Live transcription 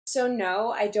So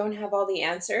no, I don't have all the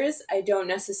answers. I don't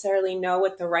necessarily know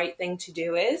what the right thing to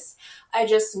do is. I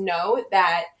just know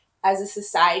that as a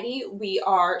society, we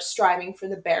are striving for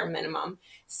the bare minimum,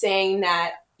 saying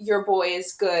that your boy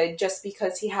is good just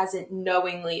because he hasn't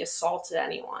knowingly assaulted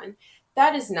anyone.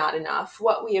 That is not enough.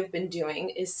 What we have been doing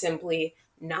is simply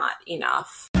not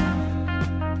enough.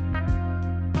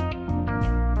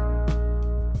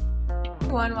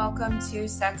 Everyone, welcome to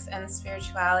Sex and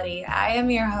Spirituality. I am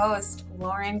your host,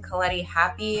 Lauren Coletti.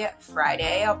 Happy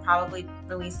Friday. I'll probably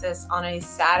release this on a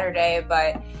Saturday,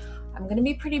 but I'm going to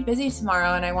be pretty busy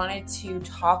tomorrow, and I wanted to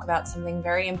talk about something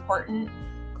very important,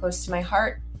 close to my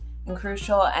heart, and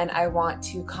crucial, and I want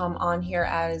to come on here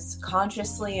as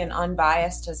consciously and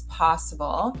unbiased as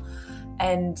possible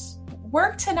and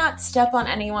work to not step on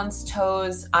anyone's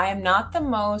toes. I am not the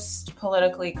most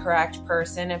politically correct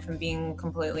person, if I'm being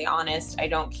completely honest. I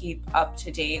don't keep up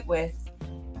to date with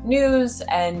news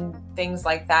and things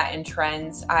like that and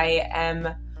trends. I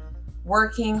am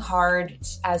working hard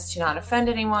as to not offend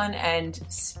anyone and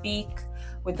speak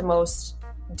with the most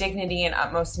dignity and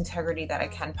utmost integrity that I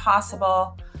can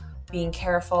possible, being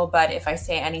careful. But if I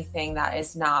say anything that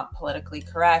is not politically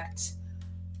correct,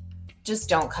 just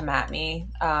don't come at me.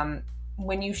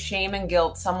 When you shame and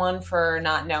guilt someone for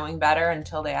not knowing better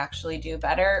until they actually do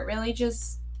better, it really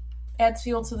just adds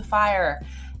fuel to the fire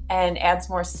and adds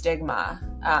more stigma,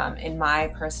 in my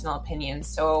personal opinion.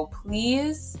 So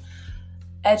please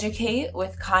educate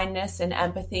with kindness and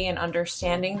empathy and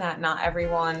understanding that not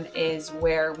everyone is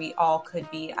where we all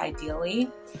could be ideally.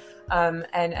 And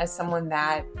as someone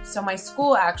so my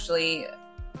school actually,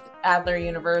 Adler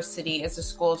University, is a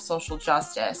school of social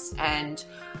justice, and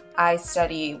I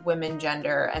study women,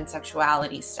 gender, and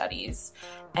sexuality studies.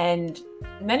 And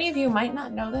many of you might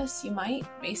not know this, you might,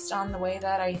 based on the way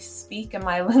that I speak and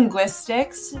my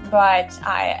linguistics, but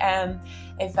I am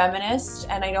a feminist,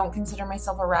 and I don't consider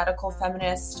myself a radical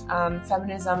feminist.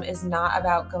 Feminism is not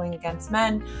about going against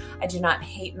men. I do not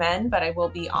hate men, but I will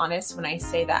be honest when I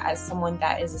say that as someone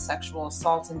that is a sexual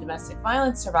assault and domestic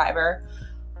violence survivor,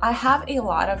 I have a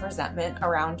lot of resentment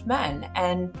around men,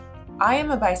 and I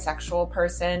am a bisexual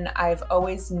person. I've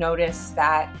always noticed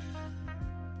that,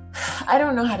 I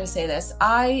don't know how to say this,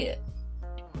 I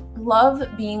love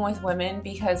being with women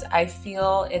because I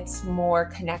feel it's more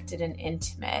connected and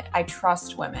intimate. I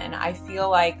trust women. I feel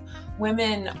like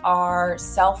women are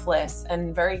selfless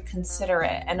and very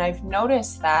considerate, and I've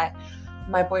noticed that,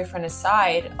 my boyfriend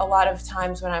aside, a lot of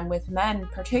times when I'm with men,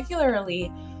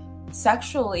 particularly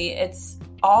sexually, it's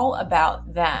all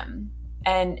about them.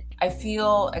 And I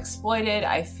feel exploited,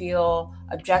 I feel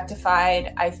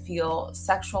objectified, I feel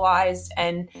sexualized,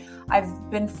 and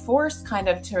I've been forced kind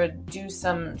of to do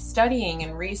some studying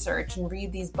and research and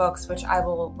read these books, which I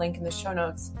will link in the show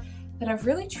notes, that have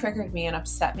really triggered me and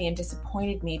upset me and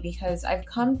disappointed me, because I've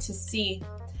come to see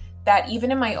that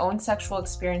even in my own sexual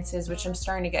experiences, which I'm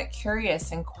starting to get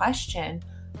curious and question,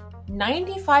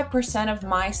 95% of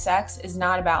my sex is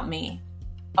not about me.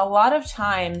 A lot of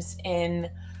times in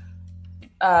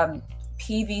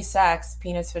PV sex,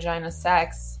 penis vagina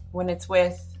sex, when it's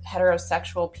with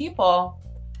heterosexual people,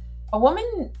 a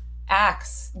woman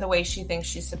acts the way she thinks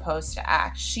she's supposed to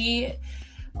act. She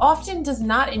often does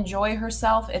not enjoy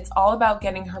herself. It's all about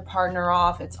getting her partner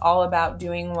off. It's all about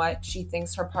doing what she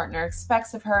thinks her partner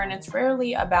expects of her, and it's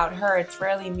rarely about her. It's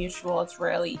rarely mutual. It's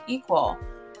rarely equal.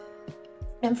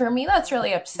 And for me, that's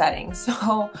really upsetting.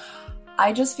 So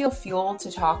I just feel fueled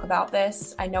to talk about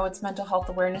this. I know it's Mental Health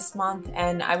Awareness Month,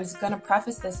 and I was going to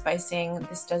preface this by saying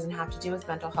this doesn't have to do with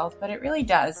mental health, but it really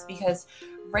does, because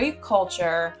rape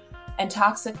culture and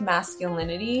toxic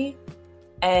masculinity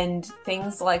and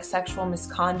things like sexual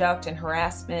misconduct and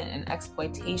harassment and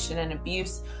exploitation and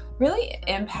abuse really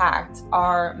impact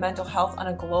our mental health on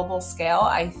a global scale.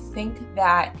 I think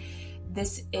that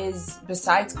this is,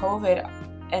 besides COVID,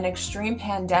 an extreme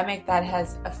pandemic that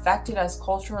has affected us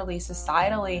culturally,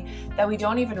 societally, that we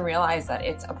don't even realize that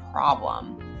it's a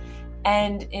problem.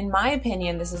 And in my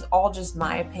opinion, this is all just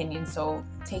my opinion, so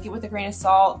take it with a grain of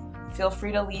salt. Feel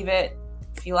free to leave it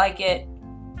if you like it,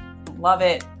 love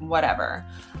it, whatever.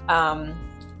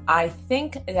 I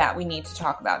think that we need to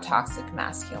talk about toxic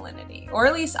masculinity, or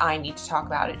at least I need to talk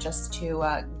about it just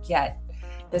to get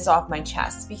this off my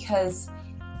chest, because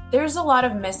there's a lot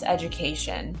of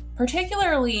miseducation,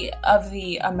 particularly of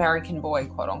the American boy,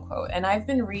 quote unquote. And I've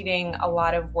been reading a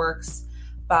lot of works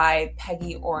by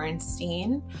Peggy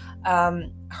Orenstein.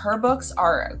 Her books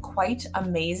are quite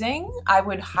amazing. I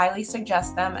would highly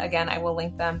suggest them. Again, I will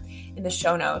link them in the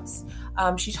show notes.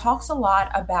 She talks a lot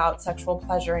about sexual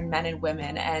pleasure in men and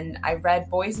women. And I read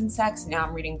Boys and Sex, now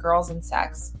I'm reading Girls and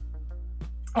Sex.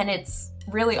 And it's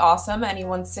really awesome.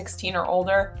 Anyone 16 or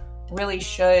older really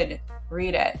should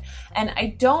read it. And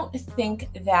I don't think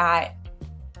that,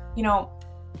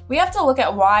 we have to look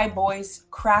at why boys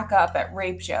crack up at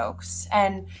rape jokes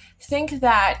and think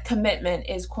that commitment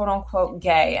is quote unquote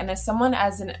gay. And as someone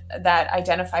that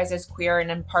identifies as queer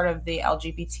and in part of the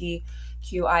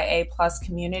LGBTQIA plus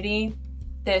community,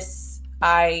 this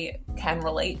I can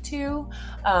relate to.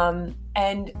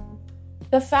 And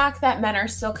the fact that men are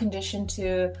still conditioned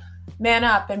to man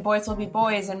up and boys will be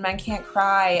boys and men can't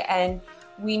cry, and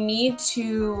we need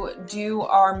to do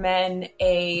our men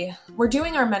we're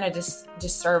doing our men a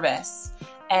disservice,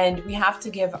 and we have to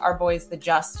give our boys the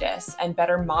justice and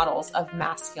better models of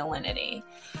masculinity.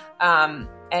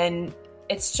 And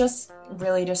it's just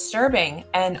really disturbing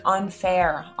and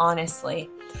unfair, honestly.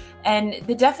 And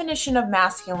the definition of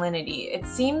masculinity, it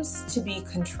seems to be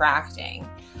contracting.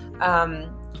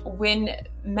 When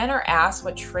men are asked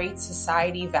what traits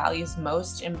society values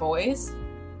most in boys,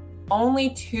 only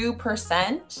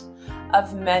 2%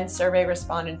 of men survey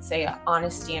respondents say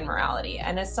honesty and morality.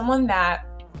 And as someone that,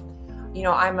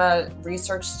 I'm a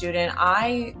research student,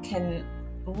 I can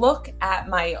look at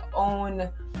my own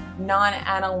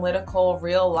non-analytical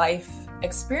real life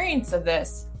experience of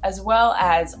this, as well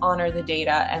as honor the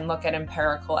data and look at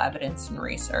empirical evidence and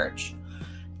research.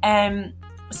 And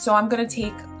so I'm going to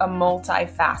take a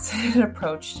multifaceted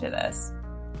approach to this.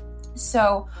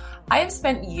 So I have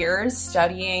spent years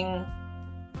studying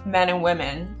men and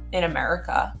women in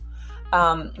America,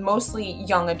 mostly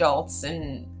young adults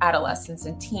and adolescents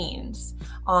and teens,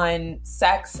 on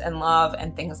sex and love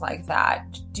and things like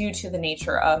that, due to the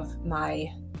nature of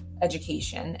my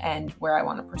education and where I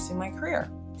want to pursue my career.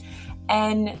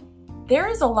 And there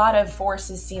is a lot of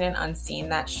forces seen and unseen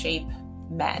that shape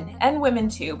men and women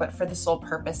too, but for the sole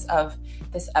purpose of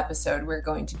this episode, we're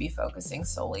going to be focusing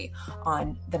solely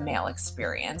on the male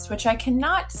experience, which I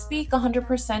cannot speak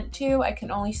 100% to. I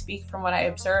can only speak from what I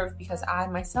observe because I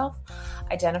myself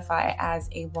identify as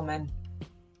a woman.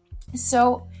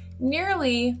 So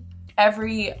nearly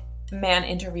every man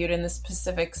interviewed in the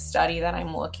specific study that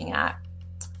I'm looking at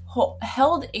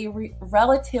held a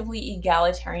relatively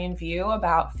egalitarian view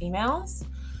about females,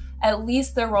 at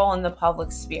least their role in the public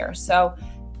sphere. So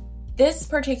this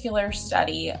particular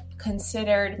study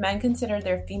men considered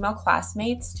their female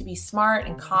classmates to be smart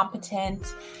and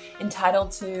competent,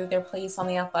 entitled to their place on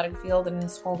the athletic field and in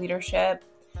school leadership,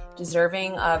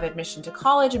 deserving of admission to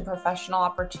college and professional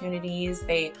opportunities.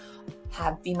 They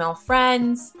had female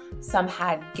friends. Some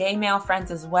had gay male friends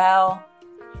as well.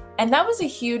 And that was a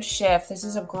huge shift. This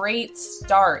is a great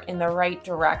start in the right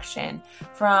direction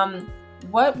from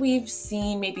what we've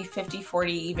seen maybe 50,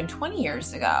 40, even 20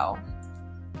 years ago.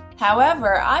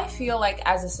 However, I feel like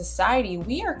as a society,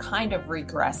 we are kind of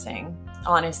regressing,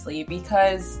 honestly,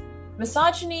 because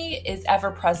misogyny is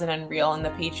ever present and real, and the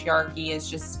patriarchy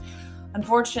is just,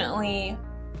 unfortunately,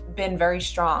 been very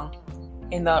strong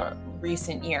in the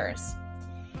recent years.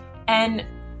 And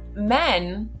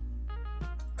men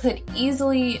could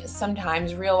easily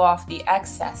sometimes reel off the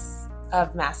excess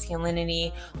of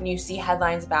masculinity when you see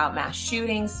headlines about mass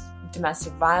shootings,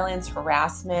 domestic violence,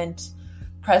 harassment,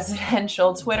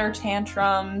 presidential Twitter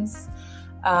tantrums.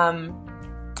 And,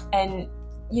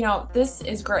 this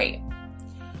is great.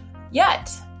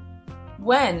 Yet,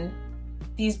 when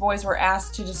these boys were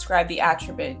asked to describe the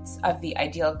attributes of the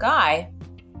ideal guy,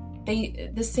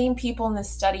 the same people in this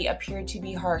study appeared to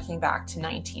be harking back to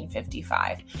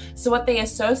 1955. So what they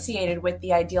associated with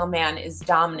the ideal man is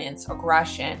dominance,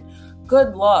 aggression,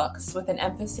 good looks with an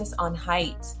emphasis on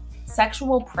height,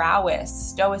 sexual prowess,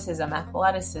 stoicism,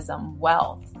 athleticism,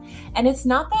 wealth. And it's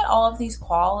not that all of these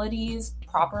qualities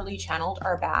properly channeled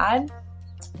are bad,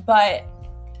 but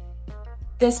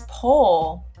this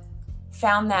poll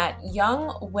found that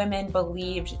young women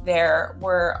believed there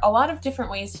were a lot of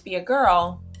different ways to be a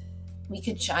girl. We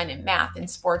could shine in math and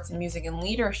sports and music and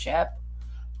leadership,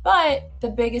 but the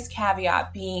biggest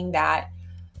caveat being that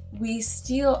we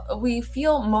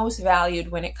feel most valued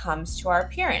when it comes to our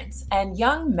appearance. And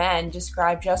young men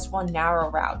describe just one narrow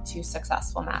route to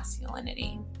successful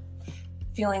masculinity,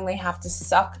 feeling they have to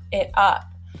suck it up,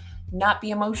 not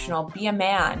be emotional, be a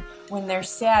man when they're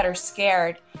sad or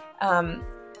scared.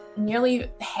 Nearly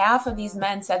half of these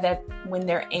men said that when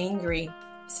they're angry,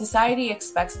 society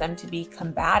expects them to be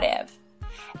combative.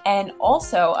 And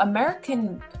also,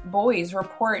 American boys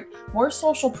report more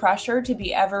social pressure to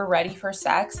be ever ready for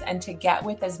sex and to get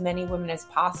with as many women as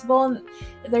possible. And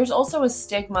there's also a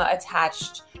stigma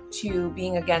attached to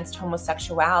being against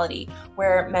homosexuality,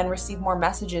 where men receive more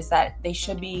messages that they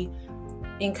should be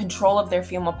in control of their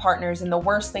female partners, and the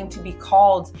worst thing to be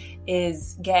called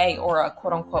is gay or a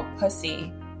quote-unquote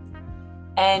pussy.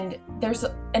 And there's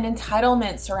an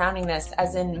entitlement surrounding this,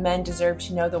 as in men deserve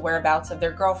to know the whereabouts of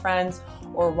their girlfriends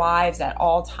or wives at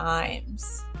all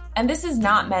times. And this is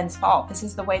not men's fault. This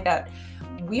is the way that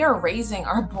we are raising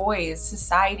our boys.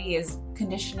 Society is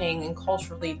conditioning and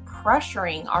culturally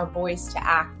pressuring our boys to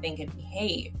act, think, and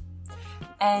behave.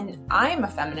 And I'm a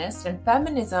feminist, and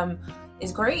feminism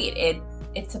is great.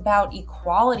 It's about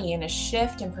equality and a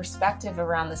shift in perspective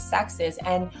around the sexes.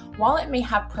 And while it may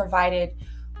have provided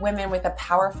women with a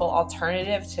powerful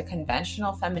alternative to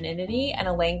conventional femininity and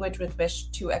a language with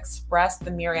which to express the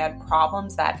myriad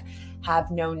problems that have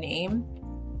no name,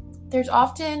 there's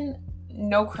often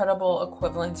no credible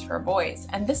equivalents for boys.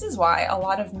 And this is why a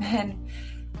lot of men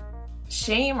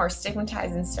shame or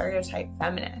stigmatize and stereotype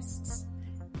feminists.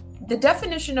 The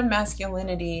definition of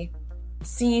masculinity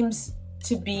seems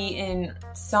to be in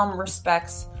some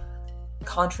respects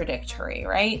contradictory,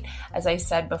 right? As I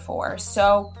said before.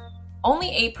 So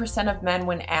only 8% of men,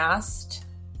 when asked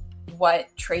what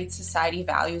traits society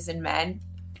values in men,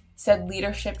 said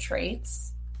leadership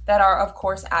traits that are, of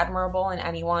course, admirable in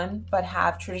anyone, but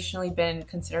have traditionally been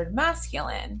considered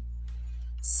masculine.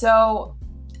 So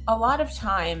a lot of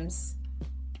times,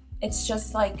 it's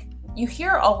just like you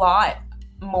hear a lot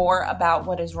more about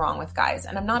what is wrong with guys.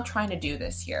 And I'm not trying to do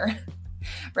this here,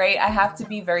 right? I have to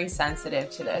be very sensitive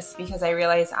to this because I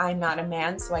realize I'm not a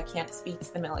man, so I can't speak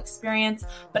to the male experience.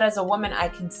 But as a woman, I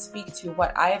can speak to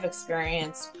what I have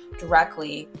experienced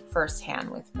directly firsthand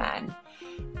with men.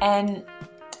 And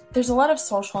there's a lot of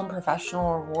social and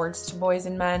professional rewards to boys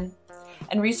and men.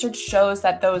 And research shows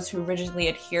that those who rigidly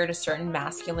adhere to certain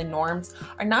masculine norms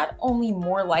are not only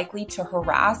more likely to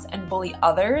harass and bully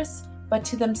others, but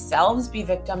to themselves be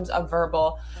victims of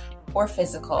verbal or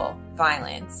physical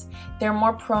violence. They're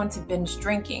more prone to binge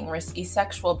drinking, risky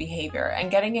sexual behavior, and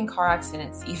getting in car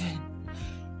accidents even.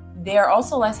 They are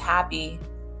also less happy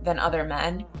than other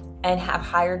men and have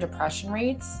higher depression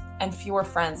rates and fewer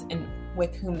friends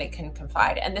with whom they can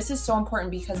confide. And this is so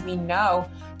important because we know,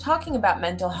 talking about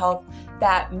mental health,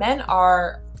 that men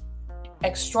are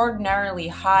extraordinarily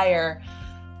higher,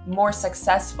 more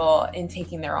successful in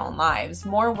taking their own lives.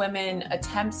 More women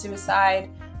attempt suicide,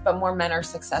 but more men are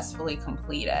successfully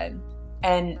completed.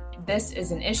 And this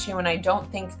is an issue, and I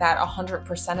don't think that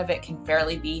 100% of it can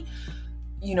fairly be,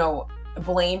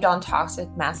 blamed on toxic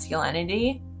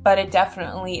masculinity, but it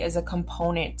definitely is a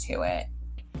component to it.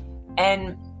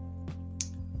 And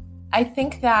I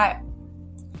think that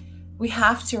we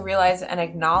have to realize and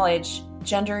acknowledge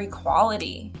gender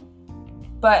equality.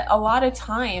 But a lot of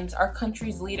times our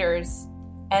country's leaders,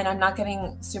 and I'm not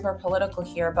getting super political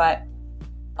here, but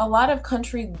a lot of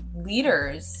country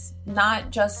leaders, not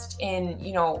just in,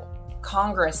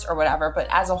 Congress or whatever, but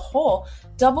as a whole,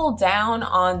 double down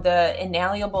on the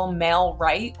inalienable male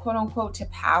right, quote unquote, to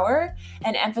power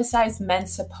and emphasize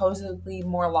men's supposedly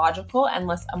more logical and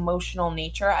less emotional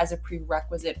nature as a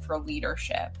prerequisite for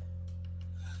leadership.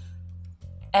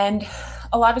 And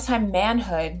a lot of time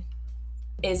manhood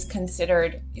is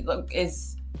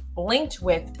linked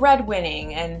with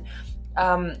breadwinning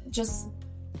and just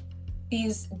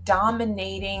these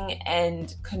dominating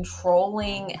and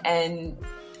controlling and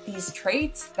these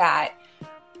traits that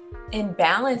in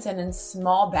balance and in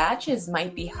small batches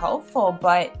might be helpful,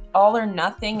 but all or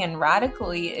nothing and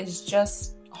radically is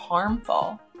just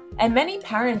harmful. And many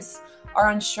parents are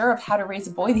unsure of how to raise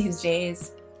a boy these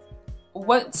days.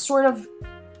 What sort of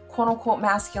quote unquote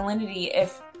masculinity,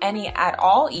 if any at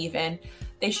all even,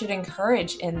 they should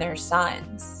encourage in their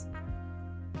sons.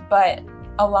 But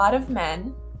a lot of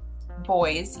men,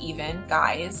 boys, even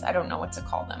guys, I don't know what to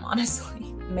call them,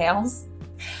 honestly, males,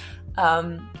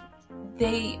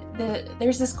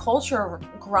 there's this culture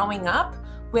growing up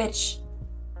which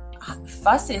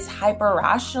fusses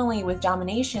hyper-rationally with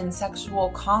domination, sexual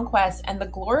conquest, and the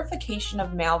glorification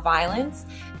of male violence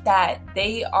that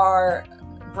they are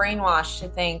brainwashed to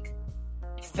think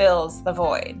fills the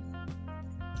void.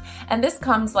 And this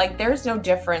comes like there's no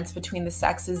difference between the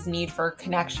sexes' need for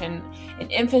connection in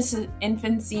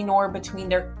infancy, nor between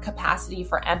their capacity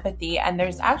for empathy. And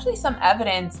there's actually some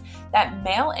evidence that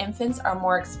male infants are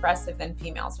more expressive than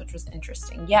females, which was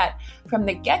interesting. Yet, from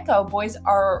the get-go, boys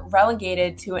are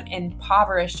relegated to an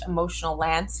impoverished emotional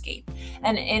landscape.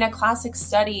 And in a classic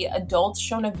study, adults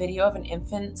shown a video of an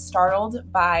infant startled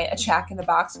by a jack in the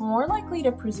box were more likely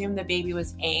to presume the baby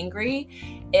was angry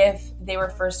if they were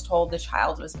first told the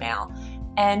child was male.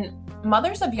 And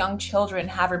mothers of young children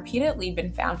have repeatedly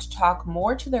been found to talk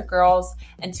more to their girls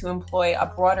and to employ a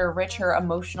broader, richer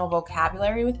emotional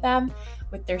vocabulary with them.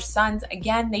 With their sons,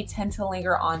 again, they tend to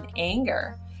linger on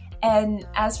anger. And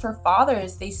as for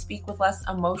fathers, they speak with less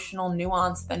emotional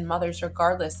nuance than mothers,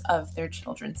 regardless of their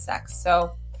children's sex.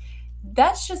 So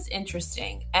that's just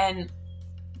interesting. And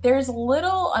there's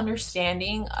little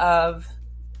understanding of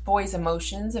boys'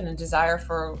 emotions and a desire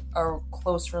for a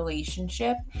close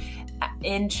relationship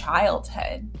in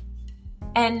childhood.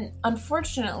 And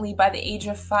unfortunately, by the age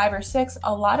of 5 or 6,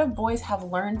 a lot of boys have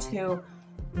learned to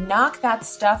knock that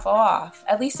stuff off,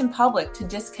 at least in public, to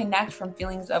disconnect from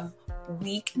feelings of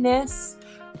weakness,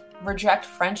 reject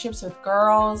friendships with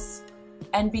girls,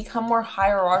 and become more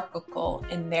hierarchical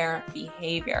in their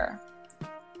behavior.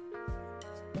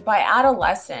 By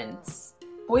adolescence,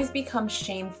 boys become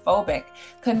shame-phobic,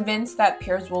 convinced that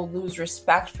peers will lose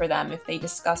respect for them if they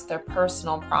discuss their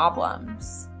personal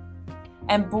problems.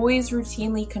 And boys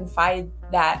routinely confide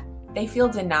that they feel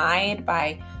denied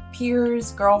by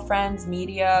peers, girlfriends,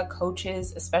 media,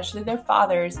 coaches, especially their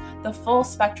fathers, the full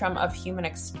spectrum of human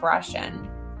expression.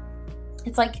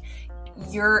 It's like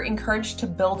you're encouraged to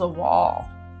build a wall.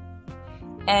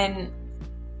 And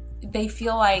they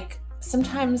feel like,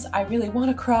 sometimes I really want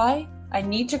to cry. I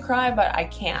need to cry, but I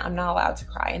can't. I'm not allowed to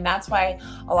cry. And that's why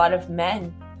a lot of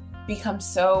men become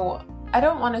so, I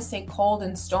don't want to say cold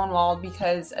and stonewalled,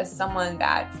 because as someone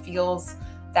that feels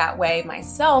that way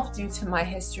myself due to my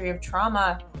history of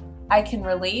trauma, I can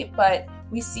relate, but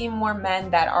we see more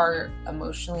men that are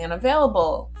emotionally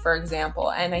unavailable, for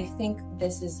example. And I think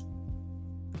this is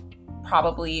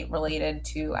probably related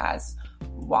to as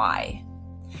why.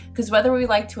 Because whether we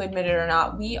like to admit it or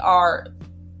not, we are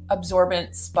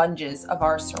absorbent sponges of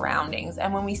our surroundings.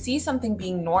 And when we see something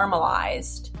being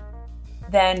normalized,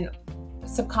 then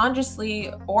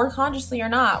subconsciously or consciously or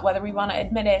not, whether we want to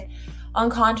admit it,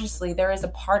 unconsciously, there is a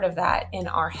part of that in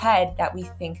our head that we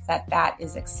think that that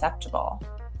is acceptable.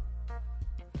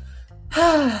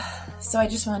 So I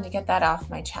just wanted to get that off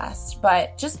my chest.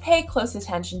 But just pay close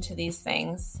attention to these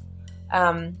things.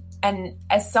 And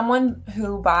as someone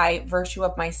who, by virtue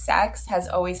of my sex, has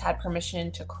always had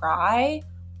permission to cry,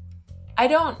 I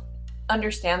don't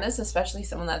understand this, especially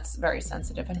someone that's very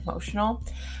sensitive and emotional.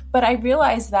 But I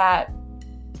realize that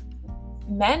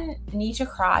men need to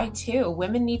cry too.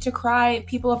 Women need to cry.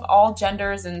 People of all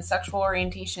genders and sexual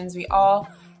orientations, we all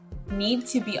need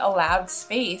to be allowed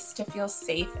space to feel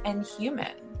safe and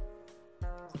human.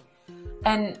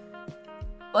 And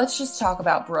let's just talk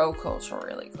about bro culture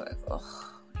really quick. Ugh,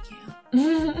 I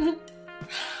can't.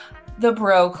 The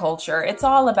bro culture. It's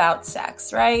all about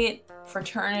sex, right?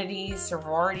 Fraternities,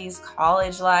 sororities,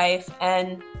 college life.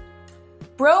 And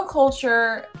bro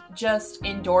culture just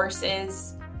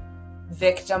endorses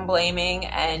victim blaming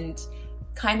and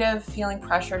kind of feeling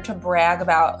pressure to brag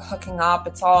about hooking up.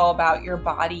 It's all about your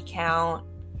body count.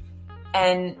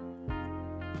 And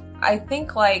I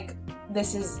think like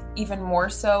this is even more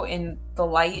so in the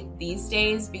light these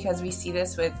days, because we see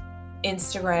this with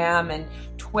Instagram and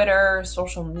Twitter,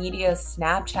 social media,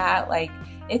 Snapchat, like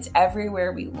it's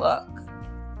everywhere we look.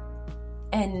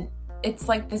 And it's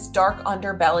like this dark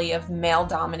underbelly of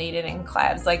male-dominated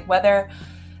enclaves, like whether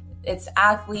it's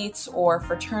athletes or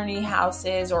fraternity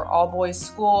houses or all-boys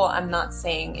school. I'm not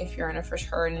saying if you're in a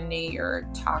fraternity, you're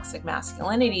toxic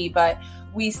masculinity, but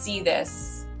we see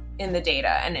this in the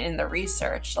data and in the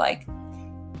research, like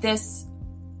this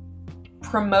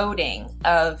promoting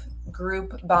of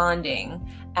group bonding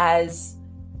as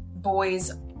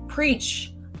boys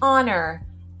preach honor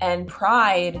and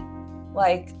pride,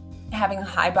 like having a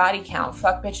high body count,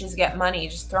 fuck bitches, get money,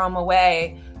 just throw them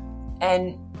away.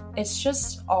 And it's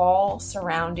just all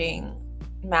surrounding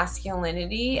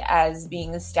masculinity as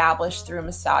being established through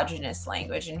misogynist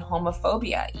language and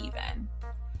homophobia even.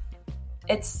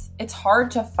 It's hard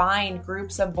to find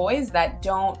groups of boys that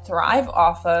don't thrive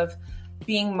off of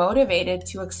being motivated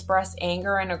to express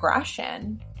anger and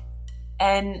aggression.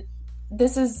 And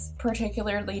this is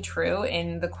particularly true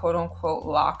in the quote-unquote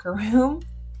locker room,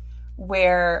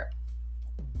 where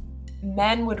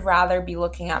men would rather be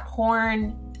looking at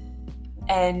porn.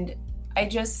 And I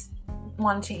just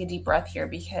want to take a deep breath here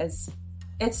because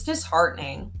it's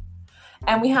disheartening.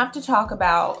 And we have to talk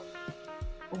about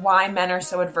why men are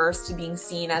so adverse to being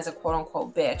seen as a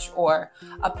quote-unquote bitch or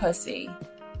a pussy.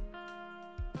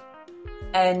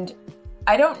 And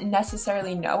I don't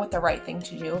necessarily know what the right thing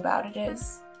to do about it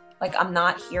is. Like, I'm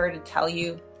not here to tell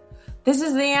you, this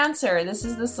is the answer, this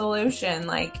is the solution.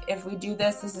 Like, if we do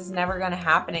this, this is never going to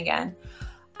happen again.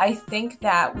 I think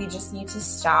that we just need to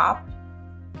stop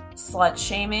slut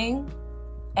shaming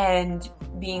and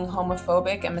being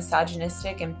homophobic and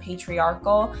misogynistic and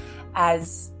patriarchal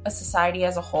as a society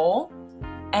as a whole.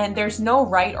 And there's no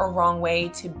right or wrong way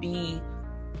to be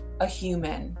a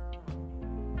human.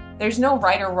 There's no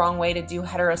right or wrong way to do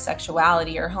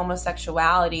heterosexuality or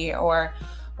homosexuality or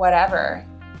whatever.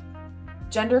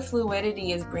 Gender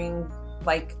fluidity is being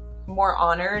more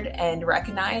honored and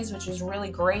recognized, which is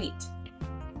really great,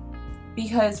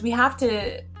 because we have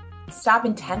to stop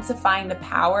intensifying the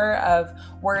power of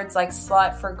words like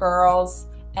slut for girls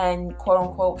and quote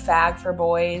unquote fag for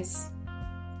boys,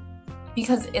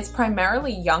 because it's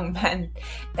primarily young men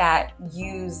that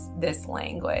use this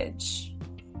language.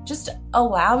 Just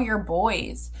allow your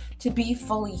boys to be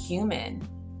fully human.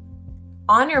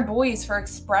 Honor boys for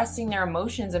expressing their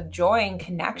emotions of joy and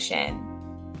connection.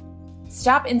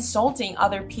 Stop insulting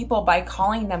other people by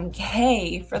calling them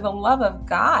gay, for the love of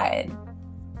God.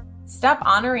 Stop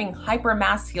honoring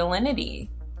hypermasculinity.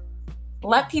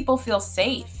 Let people feel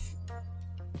safe.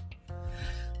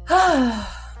 I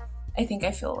think I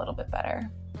feel a little bit better.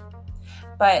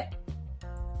 But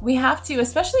we have to,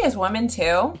 especially as women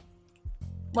too,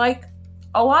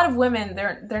 a lot of women,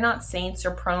 they're not saints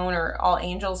or prone or all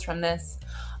angels from this.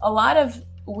 A lot of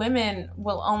women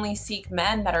will only seek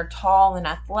men that are tall and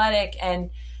athletic and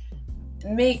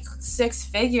make six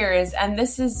figures, and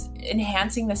this is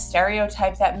enhancing the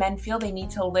stereotype that men feel they need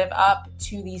to live up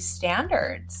to these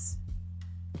standards.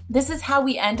 This is how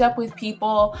we end up with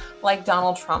people like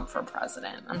Donald Trump for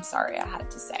president. I'm sorry, I had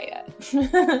to say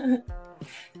it.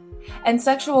 And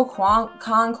sexual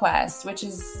conquest, which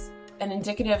is an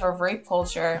indicative of rape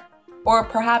culture, or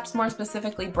perhaps more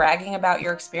specifically bragging about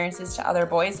your experiences to other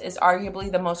boys, is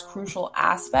arguably the most crucial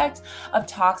aspect of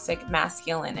toxic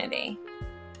masculinity.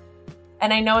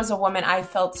 And I know as a woman, I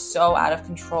felt so out of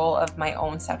control of my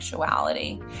own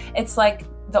sexuality. It's like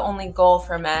the only goal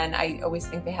for men, I always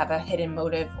think they have a hidden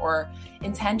motive or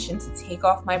intention to take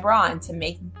off my bra and to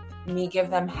make me give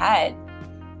them head.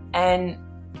 And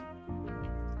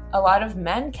a lot of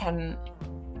men can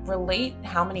relate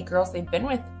how many girls they've been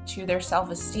with to their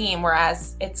self-esteem,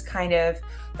 whereas it's kind of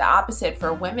the opposite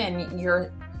for women.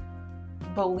 You're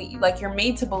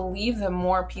made to believe the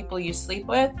more people you sleep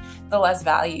with, the less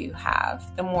value you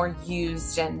have, the more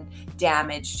used and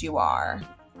damaged you are.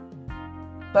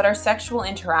 But our sexual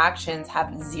interactions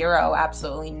have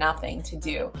absolutely nothing to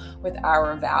do with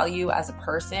our value as a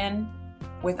person,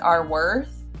 with our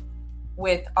worth,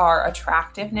 with our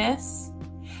attractiveness.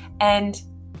 And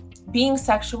being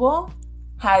sexual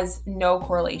has no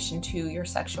correlation to your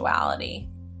sexuality.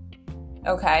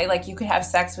 Okay? You could have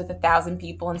sex with 1,000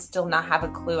 people and still not have a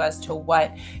clue as to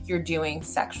what you're doing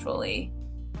sexually,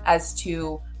 as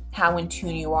to how in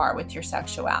tune you are with your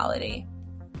sexuality.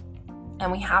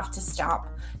 And we have to stop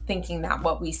thinking that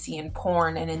what we see in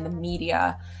porn and in the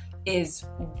media is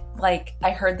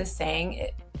I heard this saying,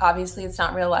 obviously it's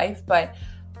not real life, but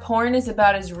porn is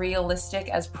about as realistic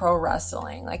as pro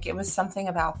wrestling. It was something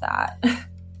about that.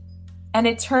 And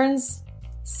it turns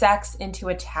sex into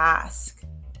a task.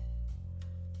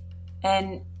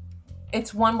 And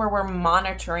it's one where we're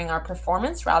monitoring our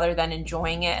performance rather than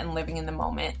enjoying it and living in the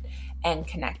moment and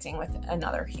connecting with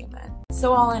another human.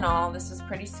 So all in all, this is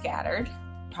pretty scattered.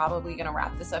 Probably going to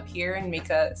wrap this up here and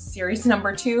make a series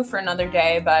number 2 for another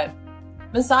day. But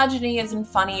misogyny isn't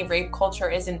funny. Rape culture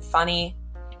isn't funny.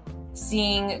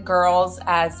 Seeing girls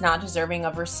as not deserving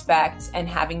of respect and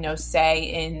having no say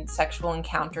in sexual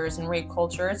encounters and rape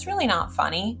culture, it's really not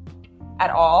funny at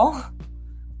all.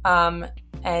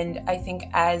 And I think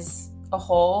as a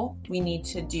whole, we need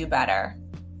to do better.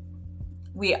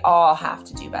 We all have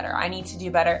to do better. I need to do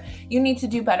better. You need to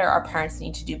do better. Our parents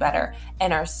need to do better.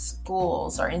 And our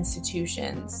schools, our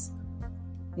institutions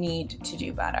need to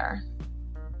do better.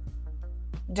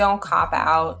 Don't cop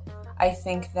out. I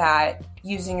think that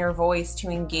using your voice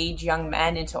to engage young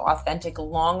men into authentic,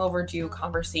 long overdue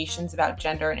conversations about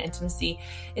gender and intimacy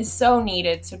is so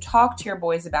needed. So talk to your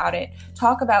boys about it.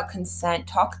 Talk about consent.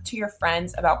 Talk to your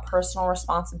friends about personal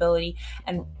responsibility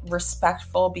and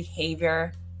respectful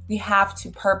behavior. We have to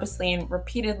purposely and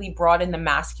repeatedly broaden the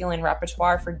masculine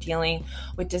repertoire for dealing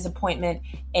with disappointment,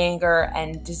 anger,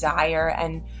 and desire.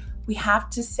 And we have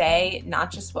to say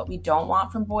not just what we don't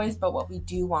want from boys, but what we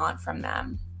do want from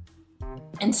them.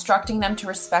 Instructing them to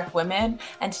respect women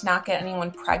and to not get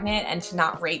anyone pregnant and to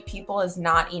not rape people is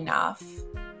not enough.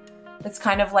 It's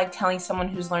kind of like telling someone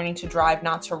who's learning to drive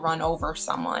not to run over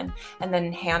someone and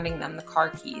then handing them the car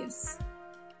keys.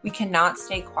 We cannot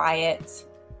stay quiet.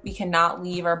 We cannot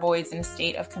leave our boys in a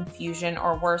state of confusion,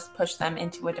 or worse, push them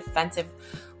into a defensive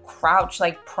crouch,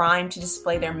 primed to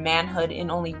display their manhood in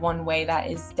only one way,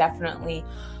 that is definitely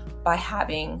by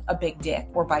having a big dick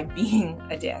or by being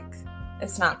a dick.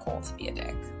 It's not cool to be a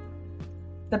dick.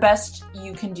 The best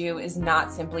you can do is not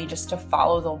simply just to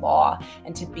follow the law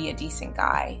and to be a decent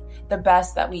guy. The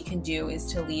best that we can do is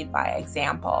to lead by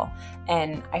example.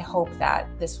 And I hope that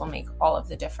this will make all of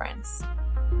the difference.